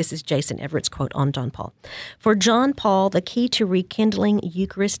 this is Jason Everett's quote on John Paul. "For John Paul, the key to rekindling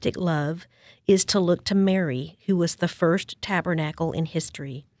Eucharistic love is to look to Mary, who was the first tabernacle in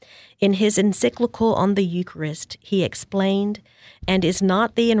history. In his encyclical on the Eucharist, he explained, and is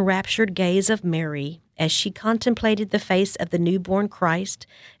not the enraptured gaze of Mary, as she contemplated the face of the newborn Christ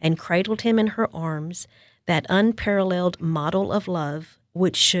and cradled him in her arms, that unparalleled model of love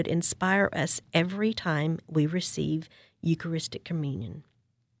which should inspire us every time we receive Eucharistic communion."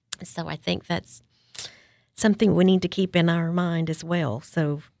 So I think that's something we need to keep in our mind as well.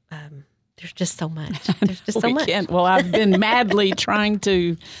 So there's just so much. There's just so much. Well, I've been madly trying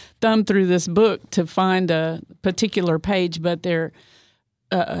to thumb through this book to find a particular page, but there's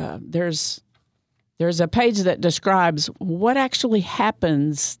a page that describes what actually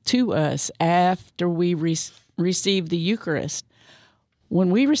happens to us after we receive the Eucharist. When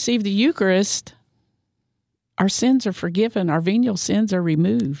we receive the Eucharist, our sins are forgiven. Our venial sins are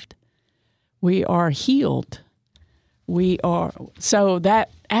removed. We are healed. So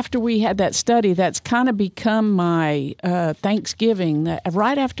that after we had that study, that's kind of become my Thanksgiving. That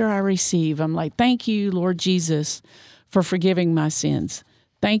right after I receive, I'm like, thank you, Lord Jesus, for forgiving my sins.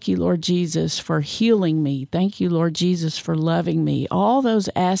 Thank you, Lord Jesus, for healing me. Thank you, Lord Jesus, for loving me. All those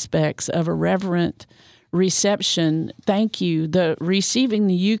aspects of a reverent reception, thank you. The receiving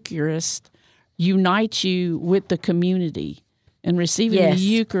the Eucharist unites you with the community, and receiving the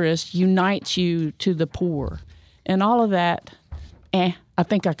Eucharist unites you to the poor. And all of that, I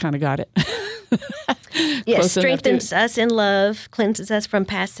think I kind of got it. Yes, strengthens us in love, cleanses us from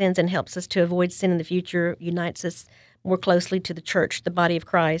past sins, and helps us to avoid sin in the future, unites us more closely to the church, the body of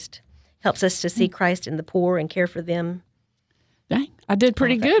Christ, helps us to see Christ in the poor and care for them. Dang, I did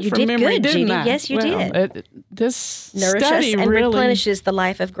pretty good from memory, didn't Judy. I? Yes, you did. This Nourish us study and really replenishes the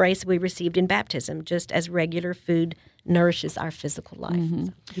life of grace we received in baptism, just as regular food nourishes our physical life.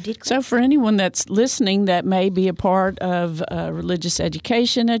 So you did great. So for anyone that's listening that may be a part of religious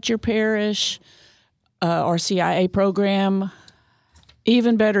education at your parish, RCIA program,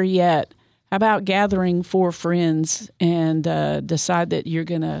 even better yet, how about gathering 4 friends and decide that you're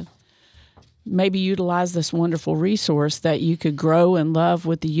going to maybe utilize this wonderful resource that you could grow and love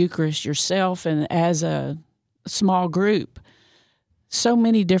with the Eucharist yourself and as a small group. So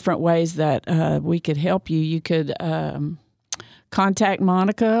many different ways that we could help you. You could contact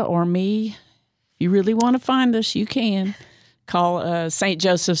Monica or me. If you really want to find us, you can. Call St.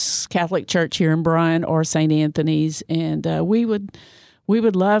 Joseph's Catholic Church here in Bryan or St. Anthony's, and we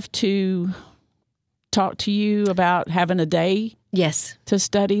would love to talk to you about having a day. Yes. To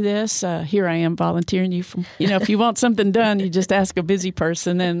study this. Here I am volunteering you from, if you want something done, you just ask a busy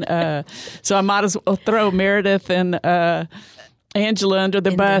person. And so I might as well throw Meredith and Angela under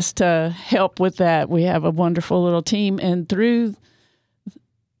the bus to help with that. We have a wonderful little team. And through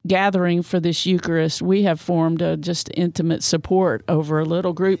gathering for this Eucharist, we have formed a just intimate support over a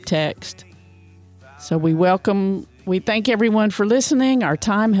little group text. So we thank everyone for listening. Our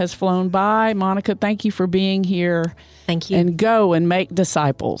time has flown by. Monica, thank you for being here. Thank you. And go and make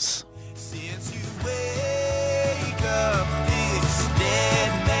disciples. Since you wake up, this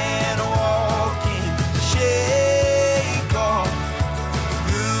dead man walking, shake off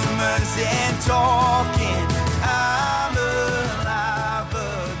rumors and talking.